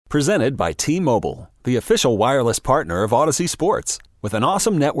Presented by T-Mobile, the official wireless partner of Odyssey Sports. With an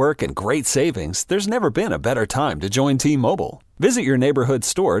awesome network and great savings, there's never been a better time to join T-Mobile. Visit your neighborhood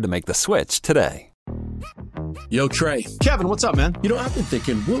store to make the switch today. Yo, Trey. Kevin, what's up, man? You know, I've been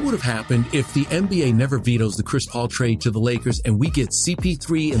thinking, what would have happened if the NBA never vetoes the Chris Paul trade to the Lakers and we get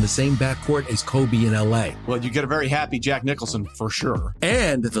CP3 in the same backcourt as Kobe in LA? Well, you get a very happy Jack Nicholson, for sure.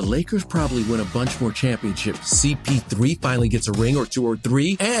 And the Lakers probably win a bunch more championships. CP3 finally gets a ring or two or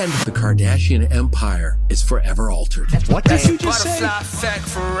three, and the Kardashian empire is forever altered. What did you just say?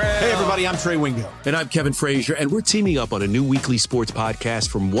 Hey, everybody, I'm Trey Wingo. And I'm Kevin Frazier, and we're teaming up on a new weekly sports podcast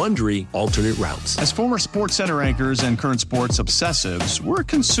from Wondery, Alternate Routes. As former Sports Center anchors and current sports obsessives, we're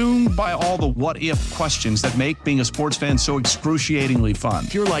consumed by all the what-if questions that make being a sports fan so excruciatingly fun.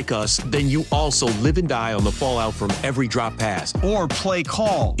 If you're like us, then you also live and die on the fallout from every drop pass. Or play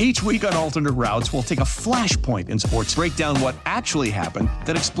call. Each week on Alternate Routes, we'll take a flashpoint in sports, break down what actually happened,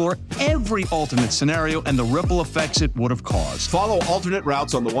 then explore every alternate scenario and the ripple effects it would have caused. Follow Alternate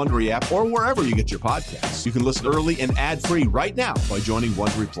Routes on the Wondery app or wherever you get your podcasts. You can listen early and ad-free right now by joining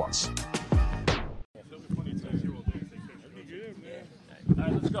Wondery Plus. All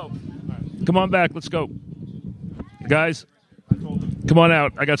right, let's go. Come on back. Let's go. Guys, come on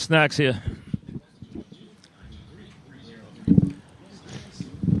out. I got snacks here.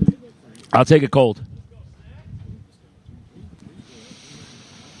 I'll take it cold.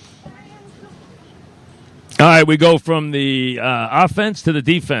 All right, we go from the offense to the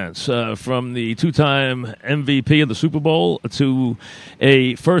defense, from the two-time MVP of the Super Bowl to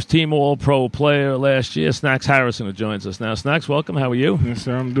a first-team All-Pro player last year, Snacks Harrison, who joins us now. Snacks, welcome. How are you? Yes,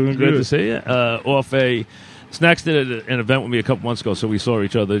 sir. I'm doing good. Good to see you. Snacks did an event with me a couple months ago, so we saw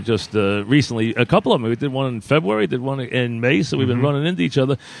each other just recently. A couple of them. We did one in February, did one in May, so we've been running into each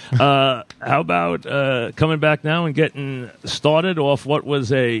other. How about coming back now and getting started off what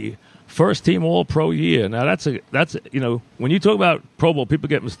was a first-team All-Pro year? Now, that's when you talk about Pro Bowl, people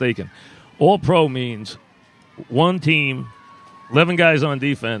get mistaken. All-Pro means one team, 11 guys on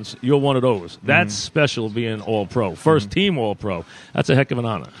defense, you're one of those. That's special, being All-Pro. First-team All-Pro. That's a heck of an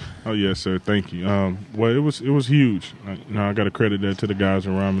honor. Oh, yes, sir. Thank you. Well, it was huge. I got to credit that to the guys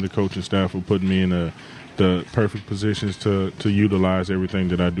around me, the coaching staff, for putting me in the perfect positions to utilize everything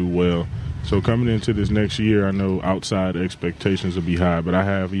that I do well. So coming into this next year, I know outside expectations will be high, but I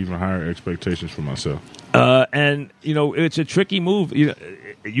have even higher expectations for myself. And, it's a tricky move.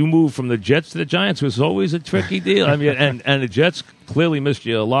 You move from the Jets to the Giants, which is always a tricky deal. I mean, and the Jets clearly missed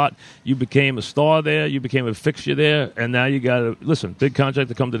you a lot. You became a star there. You became a fixture there. And now you got big contract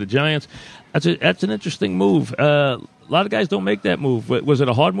to come to the Giants. That's an interesting move. A lot of guys don't make that move. Was it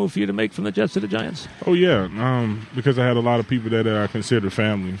a hard move for you to make from the Jets to the Giants? Oh, yeah, because I had a lot of people that I consider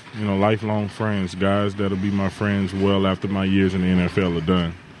family, lifelong friends, guys that'll be my friends well after my years in the NFL are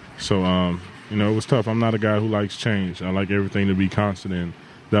done. So, it was tough. I'm not a guy who likes change. I like everything to be constant, and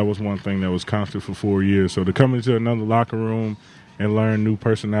that was one thing that was constant for 4 years. So to come into another locker room and learn new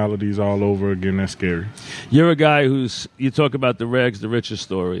personalities all over again, that's scary. You're a guy you talk about the rags, the riches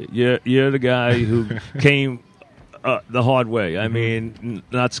story. You're the guy who came the hard way. I mean,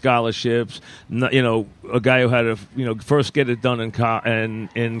 not scholarships. A guy who had to, first get it done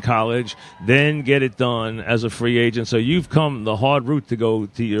in college, then get it done as a free agent. So you've come the hard route to go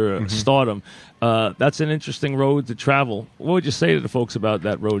to your stardom. That's an interesting road to travel. What would you say to the folks about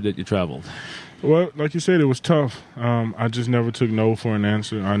that road that you traveled? Well, like you said, it was tough. I just never took no for an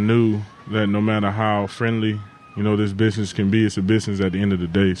answer. I knew that no matter how friendly this business can be, it's a business at the end of the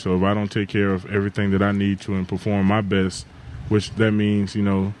day. So if I don't take care of everything that I need to and perform my best, which that means,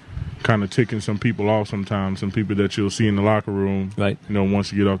 kind of ticking some people off sometimes, some people that you'll see in the locker room, right?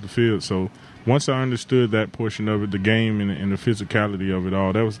 Once you get off the field. So once I understood that portion of it, the game and the physicality of it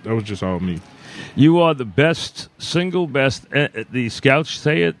all, that was just all me. You are the single best. The scouts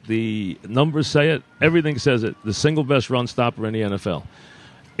say it, the numbers say it, everything says it. The single best run stopper in the NFL.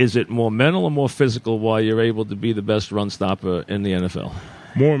 Is it more mental or more physical why you're able to be the best run stopper in the NFL?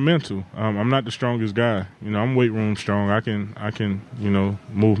 More mental. I'm not the strongest guy. I'm weight room strong. I can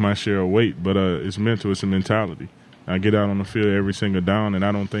move my share of weight, but it's mental. It's a mentality. I get out on the field every single down, and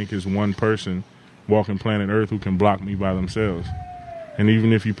I don't think it's one person walking planet Earth who can block me by themselves. And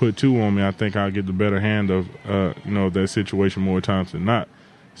even if you put two on me, I think I'll get the better hand of that situation more times than not.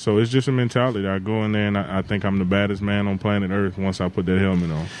 So it's just a mentality. I go in there and I think I'm the baddest man on planet Earth once I put that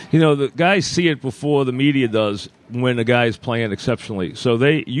helmet on. The guys see it before the media does when a guy's playing exceptionally. So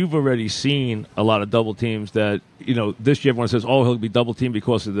you've already seen a lot of double teams that, this year everyone says, oh, he'll be double teamed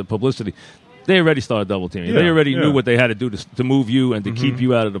because of the publicity. they already started double teaming. Yeah, They already yeah. knew what they had to do to move you and to keep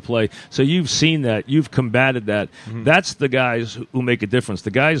you out of the play. So you've seen that. You've combated that. That's the guys who make a difference.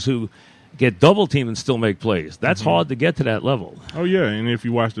 The guys who get double teamed and still make plays. That's hard to get to that level. Oh, yeah, and if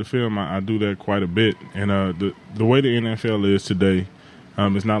you watch the film, I do that quite a bit. And the way the NFL is today,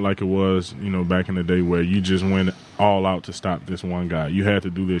 it's not like it was, back in the day where you just went all out to stop this one guy. You had to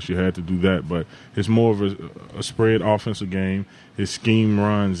do this, you had to do that, but it's more of a spread offensive game. It's scheme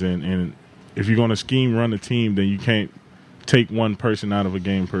runs, and if you're going to scheme run a team, then you can't take one person out of a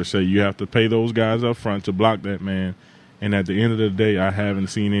game per se. You have to pay those guys up front to block that man. And at the end of the day, I haven't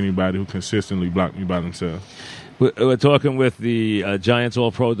seen anybody who consistently blocked me by themselves. We're talking with the Giants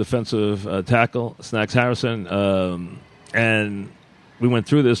All-Pro defensive tackle, Snacks Harrison, and we went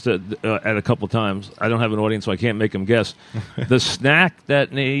through this at a couple times. I don't have an audience, so I can't make them guess. The snack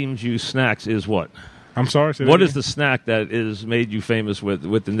that names you Snacks is what? I'm sorry? What is the snack that is made you famous with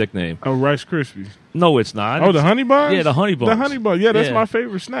the nickname? Oh, Rice Krispies. No, it's not. Oh, the honey buns? Yeah, the honey buns. The honey buns. Yeah, that's my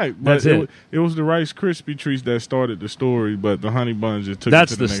favorite snack. But That's it. It was the Rice Krispie treats that started the story, but the honey buns just took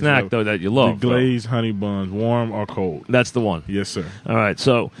That's it to the next snack, level. though, that you love. The glazed honey buns, warm or cold. That's the one. Yes, sir. All right,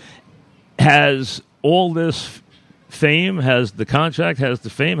 so has all this fame, has the contract, has the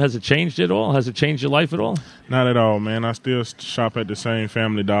fame, has it changed at all? Has it changed your life at all? Not at all, man. I still shop at the same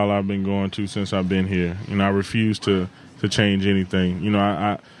Family Dollar I've been going to since I've been here. I refuse to change anything.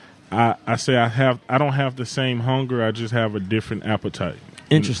 I say I don't have the same hunger. I just have a different appetite.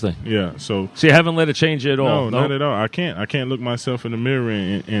 Interesting. Yeah. So you haven't let it change you at all? No, not at all. I can't look myself in the mirror,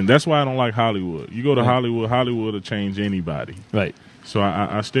 and that's why I don't like Hollywood. You go to Hollywood will change anybody. Right. So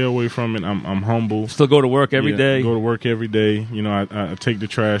I stay away from it. I'm humble. Still go to work every day? Go to work every day. I take the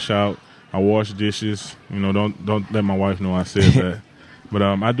trash out. I wash dishes. Don't let my wife know I said that. But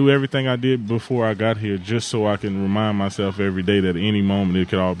I do everything I did before I got here just so I can remind myself every day that at any moment it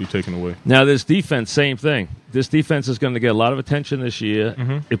could all be taken away. Now, this defense, same thing. This defense is going to get a lot of attention this year.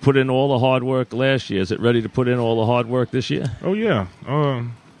 It put in all the hard work last year. Is it ready to put in all the hard work this year? Oh, yeah.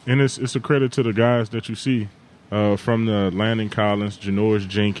 And it's a credit to the guys that you see. From the Landon Collins, Janoris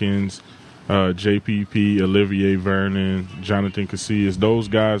Jenkins, JPP, Olivier Vernon, Jonathan Casillas, those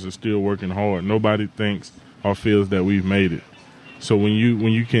guys are still working hard. Nobody thinks or feels that we've made it. So when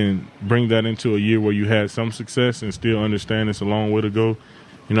you can bring that into a year where you had some success and still understand it's a long way to go,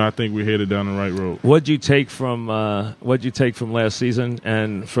 I think we're headed down the right road. What'd you take from last season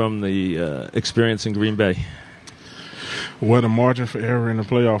and from the experience in Green Bay? Well, the margin for error in the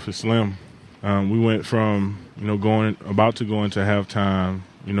playoff is slim. We went from about to go into halftime,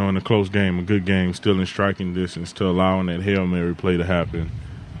 in a close game, a good game, still in striking distance, to allowing that Hail Mary play to happen,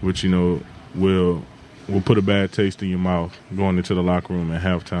 which will put a bad taste in your mouth going into the locker room at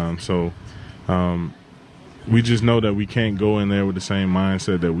halftime. So we just know that we can't go in there with the same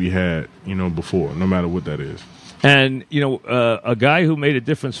mindset that we had, before, no matter what that is. And a guy who made a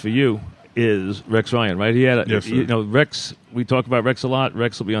difference for you is Rex Ryan, right? He had Yes, sir. Rex. We talk about Rex a lot.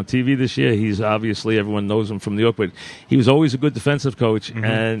 Rex will be on TV this year. He's obviously, everyone knows him from New York, but he was always a good defensive coach,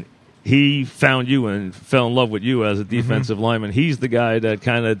 and he found you and fell in love with you as a defensive lineman. He's the guy that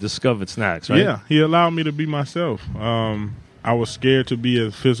kind of discovered Snacks, right? Yeah, he allowed me to be myself. I was scared to be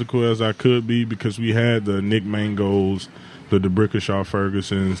as physical as I could be because we had the Nick Mangos, the DeBrickashaw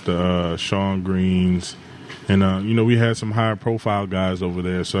Fergusons, the Sean Greens, and we had some higher profile guys over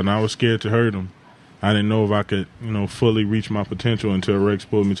there. So I was scared to hurt them. I didn't know if I could, fully reach my potential until Rex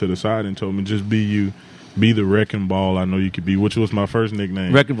pulled me to the side and told me, just be you, be the wrecking ball I know you could be, which was my first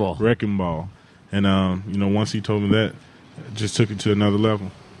nickname. Wrecking Ball. Wrecking Ball. And, once he told me that, it just took it to another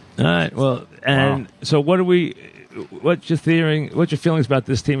level. All right. Well, and so what's your feelings about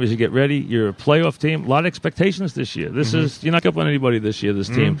this team as you get ready? You're a playoff team. A lot of expectations this year. This is, you're not up on anybody this year, this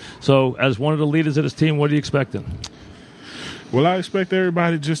team. So as one of the leaders of this team, what are you expecting? Well, I expect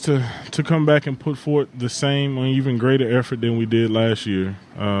everybody just to come back and put forth the same or even greater effort than we did last year.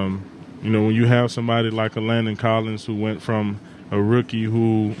 When you have somebody like a Landon Collins who went from a rookie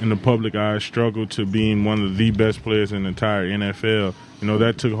who, in the public eye, struggled to being one of the best players in the entire NFL,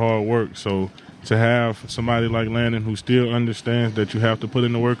 that took hard work. So to have somebody like Landon who still understands that you have to put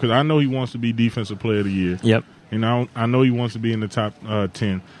in the work, because I know he wants to be Defensive Player of the Year. Yep. I know he wants to be in the top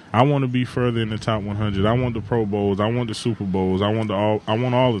 10. I want to be further in the top 100. I want the Pro Bowls. I want the Super Bowls. I want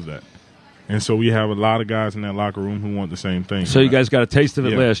all of that. And so we have a lot of guys in that locker room who want the same thing. So you guys got a taste of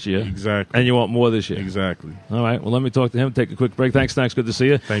it last year. Exactly. And you want more this year. Exactly. All right. Well, let me talk to him. Take a quick break. Thanks, Snacks. Good to see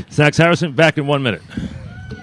you. Thank you. Snacks Harrison, back in 1 minute.